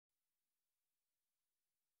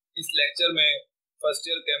इस लेक्चर में first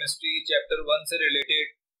year chemistry chapter 1 से रिलेटेड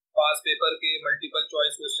पास पेपर के मल्टीपल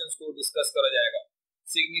चॉइस क्वेश्चंस को डिस्कस करा जाएगा।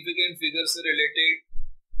 सिग्निफिकेंट फिगर से रिलेटेड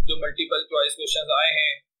जो मल्टीपल चॉइस क्वेश्चंस आए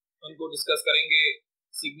हैं उनको डिस्कस करेंगे।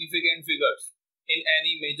 Significant figures in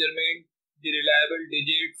any measurement the reliable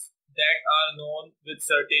digits that are known with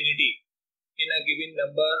certainty in a given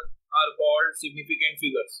number are called significant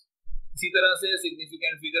figures. इसी तरह से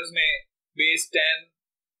सिग्निफिकेंट फिगर्स में बेस 10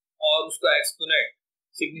 और उसका एक्सपोनेंट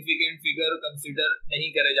सिग्निफिकेंट फिगर कंसीडर नहीं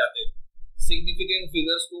करे जाते। सिग्निफिकेंट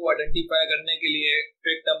फिगर्स को आइडेंटिफाई करने के लिए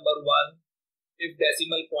trick number 1, if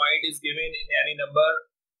decimal point is given in any number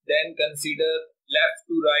then consider left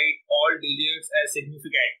to right all digits as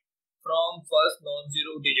significant from first non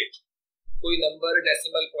zero digit. कोई number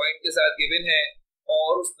decimal point के साथ गिवन है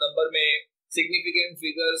और उस नंबर में सिग्निफिकेंट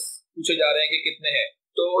फिगर्स पूछे जा रहे हैं कि कितने हैं,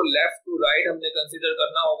 तो लेफ्ट टू राइट हमने कंसीडर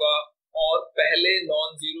करना होगा और पहले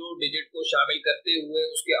नॉन जीरो डिजिट को शामिल करते हुए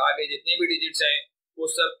उसके आगे जितने भी डिजिट्स हैं वो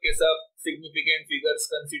सब के सब सिग्निफिकेंट फिगर्स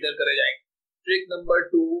कंसीडर करे जाएंगे। Trick number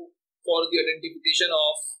 2 for the identification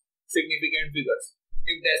of significant figures,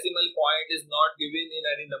 if decimal point is not given in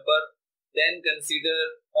any number then consider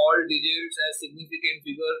all digits as significant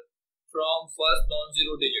figure from first non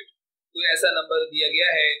zero digit. तो ऐसा number दिया गया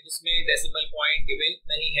है जिसमें decimal point given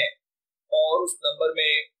नहीं है और उस नंबर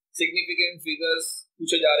में सिग्निफिकेंट फिगर्स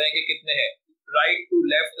पूछे जा रहे हैं कि कितने हैं। राइट टू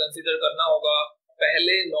लेफ्ट कंसीडर करना होगा,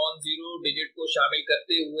 पहले नॉन जीरो डिजिट को शामिल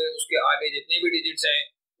करते हुए उसके आगे जितने भी डिजिट्स हैं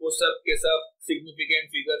वो सब के सब सिग्निफिकेंट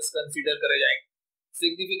फिगर्स कंसीडर करे जाएंगे।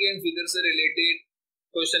 सिग्निफिकेंट फिगर से related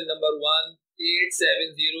question number 1,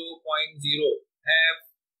 870.0 have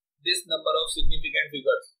this number of significant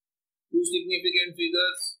figures, 2 significant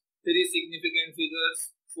figures, 3 significant figures,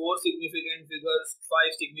 4 significant figures,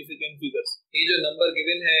 5 significant figures. ये जो नंबर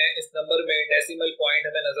गिवन है इस नंबर में डेसिमल पॉइंट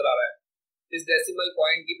हमें नजर आ रहा है। इस डेसिमल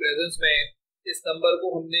पॉइंट की प्रेजेंस में इस नंबर को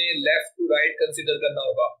हमने लेफ्ट टू राइट कंसीडर करना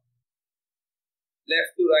होगा।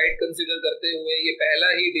 लेफ्ट टू राइट कंसीडर करते हुए ये पहला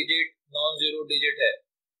ही डिजिट नॉन जीरो डिजिट है,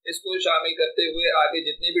 इसको शामिल करते हुए आगे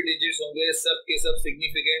जितने भी डिजिट्स होंगे सब के सब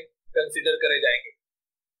सिग्निफिकेंट कंसीडर करे जाएंगे।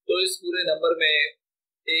 तो इस पूरे नंबर में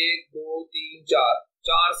 1, 2, 3,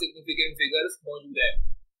 4 सिग्निफिकेंट फिगर्स मौजूद है।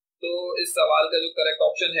 तो इस सवाल का जो करेक्ट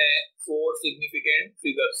ऑप्शन है 4 significant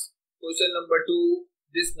figures. Question number 2,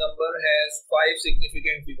 this number has 5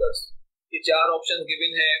 significant figures. ये 4 ऑप्शन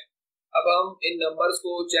गिवन है। अब हम इन नंबर्स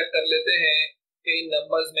को चेक कर लेते हैं कि इन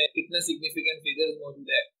नंबर्स में कितने सिग्निफिकेंट फिगर्स मौजूद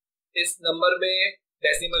है। इस नंबर में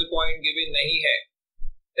डेसिमल पॉइंट गिवन नहीं है।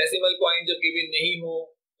 डेसिमल पॉइंट जब गिवन नहीं हो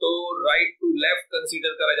तो राइट टू लेफ्ट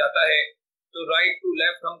कंसीडर करा जाता है। तो राइट टू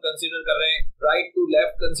लेफ्ट हम कंसीडर कर रहे हैं। राइट टू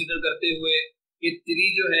लेफ्ट कंसीडर करते हुए ये 3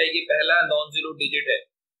 जो है ये पहला नॉन जीरो डिजिट है।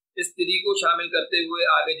 इस 3 को शामिल करते हुए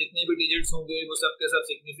आगे जितने भी डिजिट्स होंगे वो सब के सब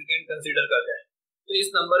सिग्निफिकेंट कंसीडर कर जाए। तो इस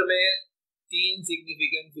नंबर में 3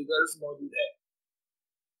 सिग्निफिकेंट फिगर्स मौजूद है।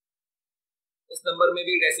 इस नंबर में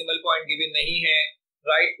भी डेसिमल पॉइंट गिवन नहीं है।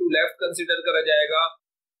 राइट टू लेफ्ट कंसीडर करा जाएगा।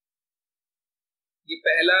 ये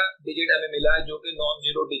पहला डिजिट हमें मिला है जो कि नॉन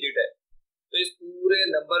जीरो डिजिट है। तो इस पूरे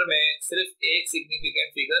नंबर में सिर्फ एक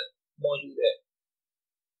सिग्निफिकेंट फिगर मौजूद है।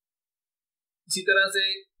 इसी तरह से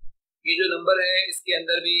ये जो नंबर है इसके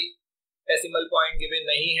अंदर भी डेसिमल पॉइंट गिवन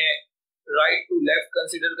नहीं है। राइट टू लेफ्ट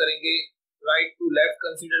कंसीडर करेंगे। राइट टू लेफ्ट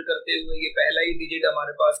कंसीडर करते हुए ये पहला ही डिजिट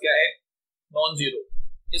हमारे पास क्या है, नॉन जीरो।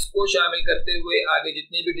 इसको शामिल करते हुए आगे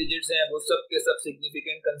जितने भी डिजिट्स हैं वो सब के सब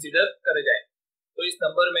सिग्निफिकेंट कंसीडर करे जाएं। तो इस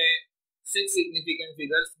नंबर में 6 सिग्निफिकेंट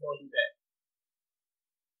फिगर्स मौजूद है।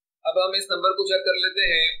 अब हम इस नंबर को चेक कर लेते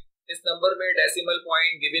हैं। इस नंबर में डेसिमल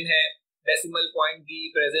पॉइंट गिवन है। डेसिमल पॉइंट की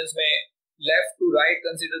प्रेजेंस में लेफ्ट टू राइट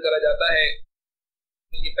कंसीडर करा जाता है।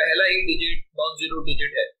 ये पहला ही डिजिट नॉन जीरो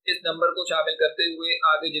डिजिट है। इस नंबर को शामिल करते हुए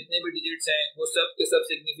आगे जितने भी डिजिट्स हैं वो सब के सब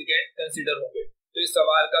सिग्निफिकेंट कंसीडर होंगे। तो इस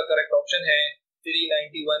सवाल का करेक्ट ऑप्शन है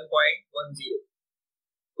 391.10।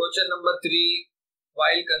 Question number 3,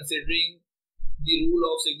 while considering the rule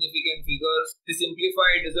of significant figures, the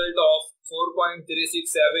simplified result of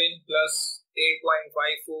 4.367 plus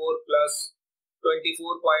 8.54 plus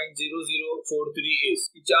 24.0043 is।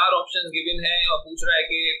 4 options given हैं और पूछ रहा है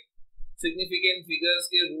कि सिग्निफिकेंट फिगर्स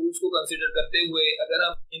के रूल्स को कंसीडर करते हुए अगर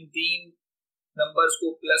हम इन 3 नंबर्स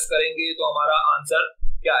को प्लस करेंगे तो हमारा आंसर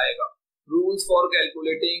क्या आएगा। Rules for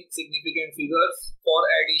calculating significant figures for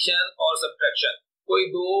addition और सब्ट्रैक्शन। कोई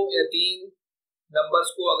 2 या 3 नंबर्स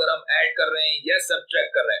को अगर हम ऐड कर रहे हैं या सब्ट्रैक्ट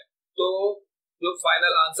कर रहे हैं तो जो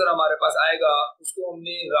फाइनल आंसर हमारे पास आएगा उसको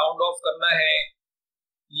हमने राउंड ऑफ करना है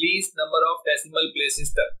least number of decimal places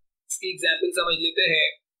तक। इसकी एग्जांपल समझ लेते हैं।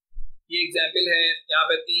 ये एग्जांपल है, यहाँ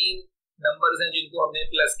पे 3 नंबर्स हैं जिनको हमने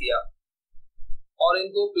प्लस किया और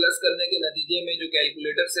इनको प्लस करने के नतीजे में जो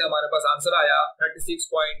कैलकुलेटर से हमारे पास आंसर आया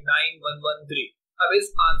 36.9113। अब इस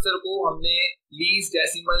आंसर को हमने लीस्ट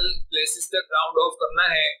डेसिमल प्लेसेस तक राउंड ऑफ करना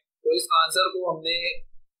है, तो इस आंसर को हमने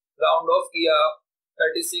राउंड ऑफ किया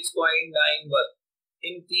 36.91।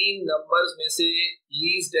 इन तीन नंबर्स में से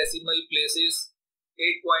लीस्ट डेसिमल प्लेसेस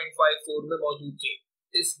 8.54 में मौजूद थी।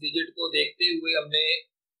 इस डिजिट को देखते हुए हमने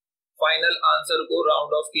फाइनल आंसर को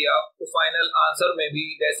राउंड ऑफ किया, तो फाइनल आंसर में भी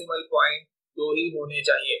डेसिमल पॉइंट 2 ही होने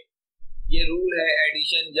चाहिए। ये रूल है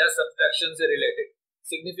एडिशन या सब्ट्रैक्शन से रिलेटेड।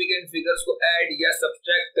 सिग्निफिकेंट फिगर्स को ऐड या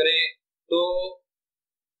सब्ट्रैक्ट करें तो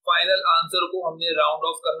फाइनल आंसर को हमने राउंड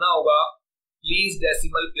ऑफ करना होगा लीस्ट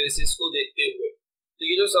डेसिमल प्लेसेस को देखते हुए। तो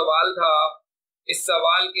ये जो सवाल था, इस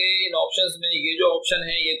सवाल के इन ऑप्शंस में ये जो ऑप्शन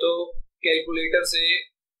है ये तो कैलकुलेटर से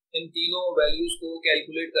इन तीनों वैल्यूज को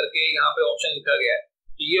कैलकुलेट करके यहाँ पे ऑप्शन लिखा गया है,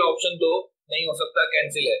 तो ये ऑप्शन तो नहीं हो सकता,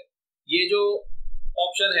 कैंसिल है। ये जो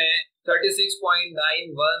ऑप्शन है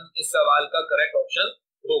 36.91 इस सवाल का करेक्ट ऑप्शन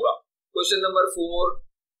होगा। Question number 4,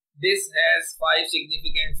 this has 5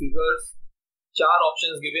 significant figures. 4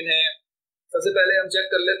 options given है। सबसे पहले हम चेक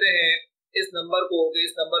कर लेते हैं इस नंबर को कि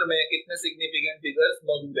इस नंबर में कितने सिग्निफिकेंट फिगर्स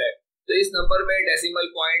मौजूद है। तो इस नंबर में डेसिमल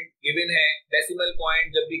पॉइंट गिवन है। डेसिमल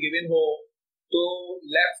पॉइंट जब भी गिवन हो तो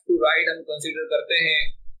लेफ्ट टू राइट हम कंसीडर करते हैं।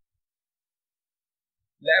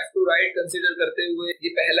 लेफ्ट टू राइट कंसीडर करते हुए ये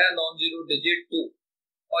पहला नॉन जीरो डिजिट 2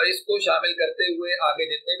 और इसको शामिल करते हुए आगे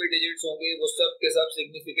जितने भी डिजिट्स होंगे वो सब के सब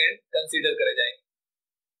सिग्निफिकेंट कंसीडर करे जाएंगे।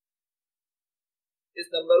 इस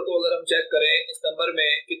नंबर को अगर हम चेक करें, इस नंबर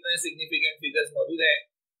में कितने सिग्निफिकेंट फिगर्स मौजूद हैं,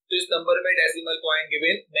 तो इस नंबर में डेसिमल पॉइंट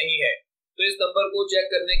गिवन नहीं है। तो इस नंबर को चेक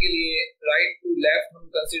करने के लिए राइट टू लेफ्ट हम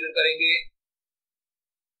कंसीडर करेंगे।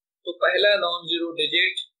 तो पहला नॉन जीरो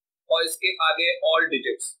डिजिट और इसके आगे ऑल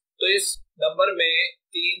डिजिट्स, तो इस नंबर में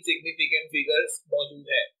 3 सिग्निफिकेंट फिगर्स मौजूद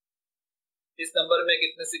है। इस नंबर में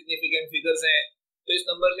कितने सिग्निफिकेंट फिगर्स हैं, तो इस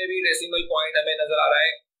नंबर में भी डेसिमल पॉइंट हमें नजर आ रहा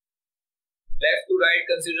है। लेफ्ट टू राइट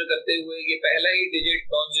कंसीडर करते हुए ये पहला ही डिजिट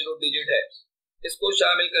नॉन जीरो डिजिट है, इसको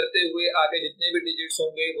शामिल करते हुए आगे जितने भी डिजिट्स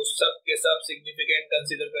होंगे वो सब के सब सिग्निफिकेंट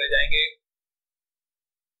कंसीडर करे जाएंगे।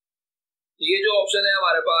 ये जो ऑप्शन है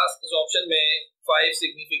हमारे पास, इस ऑप्शन में 5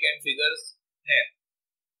 सिग्निफिकेंट फिगर्स हैं।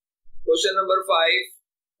 Question number 5,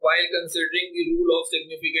 while considering the rule of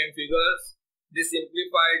significant figures, the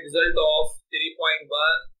simplified result of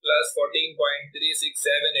 3.1 plus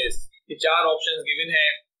 14.367 is। ये 4 ऑप्शंस गिवन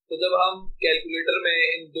हैं। तो जब हम कैलकुलेटर में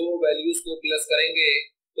इन दो वैल्यूज को प्लस करेंगे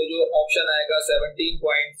तो जो ऑप्शन आएगा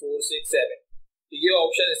 17.467, तो ये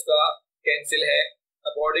ऑप्शन इसका कैंसिल है।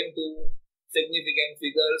 अकॉर्डिंग टू सिग्निफिकेंट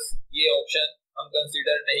फिगर्स ये ऑप्शन हम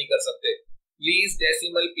कंसीडर नहीं कर सकते। लीस्ट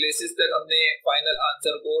डेसिमल प्लेसेस तक हमने फाइनल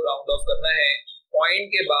आंसर को राउंड ऑफ करना है। पॉइंट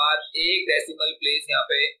के बाद एक डेसिमल प्लेस यहाँ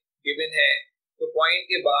पे गिवन है, तो पॉइंट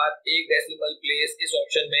के बाद एक डेसिमल प्लेस इस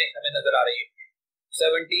ऑप्शन में हमें नजर आ रही है।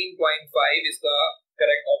 17.5 इसका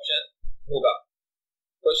करेक्ट ऑप्शन होगा।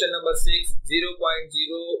 Question number 6,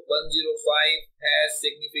 0.0105 has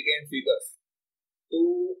significant figures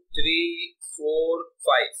 2, 3, 4,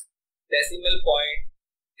 5। Decimal point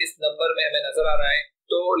इस नंबर में हमें नजर आ रहा है,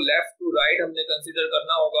 तो लेफ्ट टू राइट हमने कंसीडर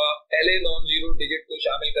करना होगा। पहले नॉन जीरो डिजिट को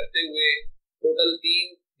शामिल करते हुए टोटल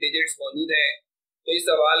 3 डिजिट्स मौजूद हैं, तो इस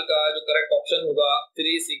सवाल का जो करेक्ट ऑप्शन होगा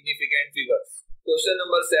 3 significant figures. Question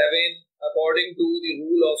number 7, according to the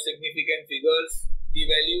rule of significant figures the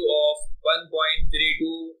value of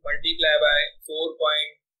 1.32 multiply by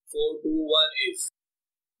 4.421 is.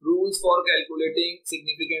 Rules for calculating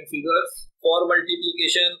significant figures for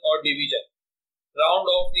multiplication और division. Round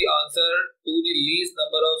of the answer to the least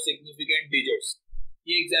number of significant digits.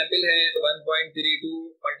 ये example है 1.32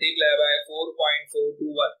 multiply by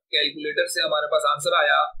 4.421। Calculator से हमारे पास answer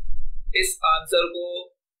आया। इस answer को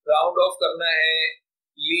round of करना है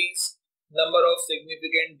least number of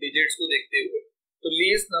significant digits को देखते हुए। तो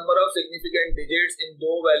least number of significant digits in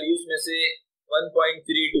दो वैल्यूज में से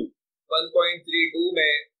 1.32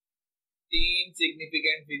 में 3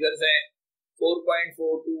 सिग्निफिकेंट फिगर्स हैं,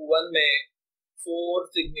 4.421 में 4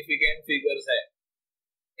 सिग्निफिकेंट फिगर्स हैं।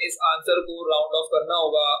 इस आंसर को राउंड ऑफ करना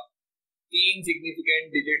होगा 3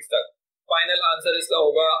 सिग्निफिकेंट डिजिट्स तक। फाइनल आंसर इसका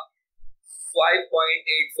होगा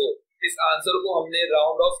 5.84। इस आंसर को हमने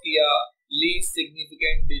राउंड ऑफ किया लीस्ट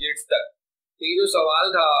सिग्निफिकेंट डिजिट्स तक। तो ये जो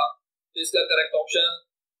सवाल था, तो इसका करेक्ट ऑप्शन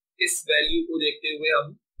इस वैल्यू को देखते हुए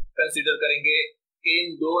हम कंसीडर करेंगे कि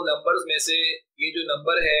इन दो नंबर्स में से ये जो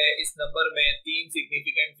नंबर है, इस नंबर में 3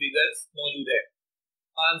 सिग्निफिकेंट फिगर्स मौजूद है।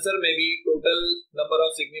 आंसर में भी total number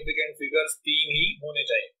of significant figures 3 ही होने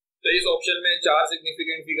चाहिए। तो इस ऑप्शन में 4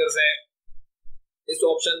 सिग्निफिकेंट फिगर्स हैं, इस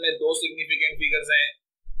ऑप्शन में 2 सिग्निफिकेंट फिगर्स हैं,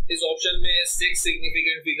 इस ऑप्शन में 6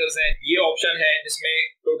 सिग्निफिकेंट फिगर्स हैं। ये ऑप्शन है जिसमें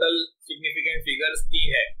टोटल सिग्निफिकेंट फिगर्स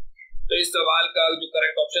 3 है। तो इस सवाल का जो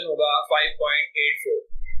करेक्ट ऑप्शन होगा 5.84।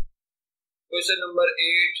 Question number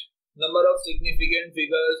 8, number of significant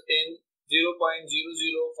figures in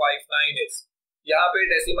 0.0059 is. यहाँ पे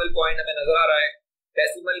डेसिमल पॉइंट हमें नजर आ रहा है।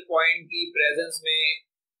 डेसिमल पॉइंट की प्रेजेंस में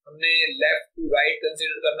हमने लेफ्ट टू राइट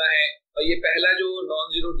कंसीडर करना है और ये पहला जो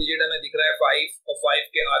नॉन जीरो डिजिट हमें दिख रहा है 5 और 5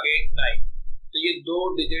 के आगे 9, तो ये दो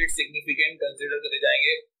डिजिट सिग्निफिकेंट कंसीडर करे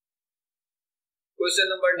जाएंगे। Question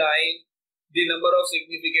number 9, the number of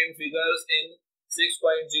significant figures in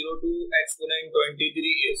 6.02 exponent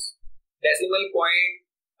 23 is. Decimal point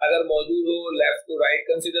अगर मौजूद हो लेफ्ट टू राइट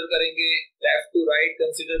कंसीडर करेंगे। लेफ्ट टू राइट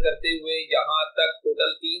कंसीडर करते हुए यहाँ तक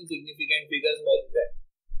टोटल 3 सिग्निफिकेंट फिगर्स मौजूद है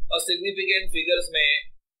और सिग्निफिकेंट फिगर्स में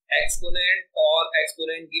एक्सपोनेंट और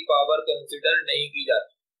एक्सपोनेंट की पावर कंसीडर नहीं की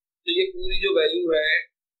जाती, तो ये पूरी जो वैल्यू है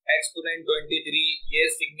एक्सपोनेंट 23 ये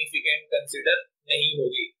सिग्निफिकेंट कंसीडर नहीं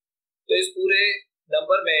होगी। तो इस पूरे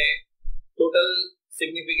नंबर में टोटल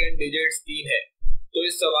सिग्निफिकेंट डिजिट्स 3 है, तो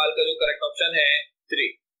इस सवाल का जो करेक्ट ऑप्शन है 3।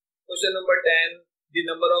 Question number 10, the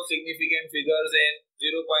number of significant figures in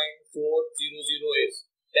 0.400 is.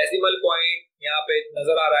 Decimal point यहाँ पे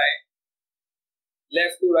नजर आ रहा है।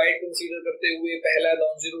 लेफ्ट टू राइट कंसीडर करते हुए पहला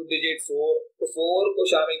नॉन जीरो डिजिट 4, तो 4 को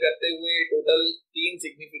शामिल करते हुए टोटल 3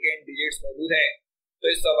 सिग्निफिकेंट डिजिट्स मौजूद हैं, तो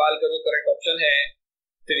इस सवाल का जो करेक्ट ऑप्शन है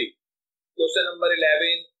 3। Question number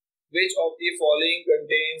 11, which of the following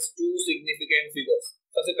contains 2 significant figures।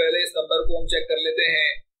 सबसे पहले इस नंबर को हम चेक कर लेते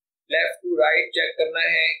हैं। लेफ्ट टू राइट चेक करना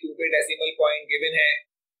है क्योंकि डेसिमल पॉइंट गिवन है।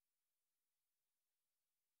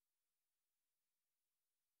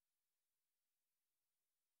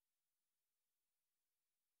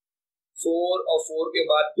 फोर और 4 के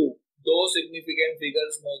बाद 2, दो सिग्निफिकेंट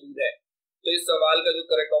फिगर्स मौजूद है, तो इस सवाल का जो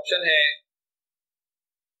करेक्ट ऑप्शन है।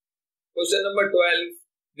 Question number 12,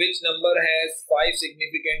 which number has 5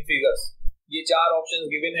 significant figures. ये 4 ऑप्शंस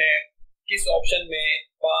गिवन है, किस ऑप्शन में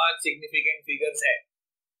 5 सिग्निफिकेंट फिगर्स हैं।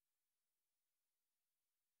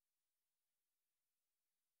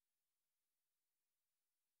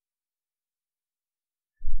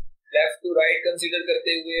 लेफ्ट टू राइट कंसीडर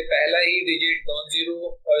करते हुए पहला ही डिजिट नॉन जीरो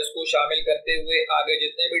और इसको शामिल करते हुए आगे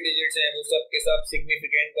जितने भी डिजिट्स हैं वो सब के सब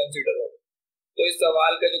सिग्निफिकेंट कंसीडर हो, तो इस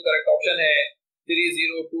सवाल का जो करेक्ट ऑप्शन है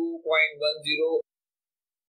 302.10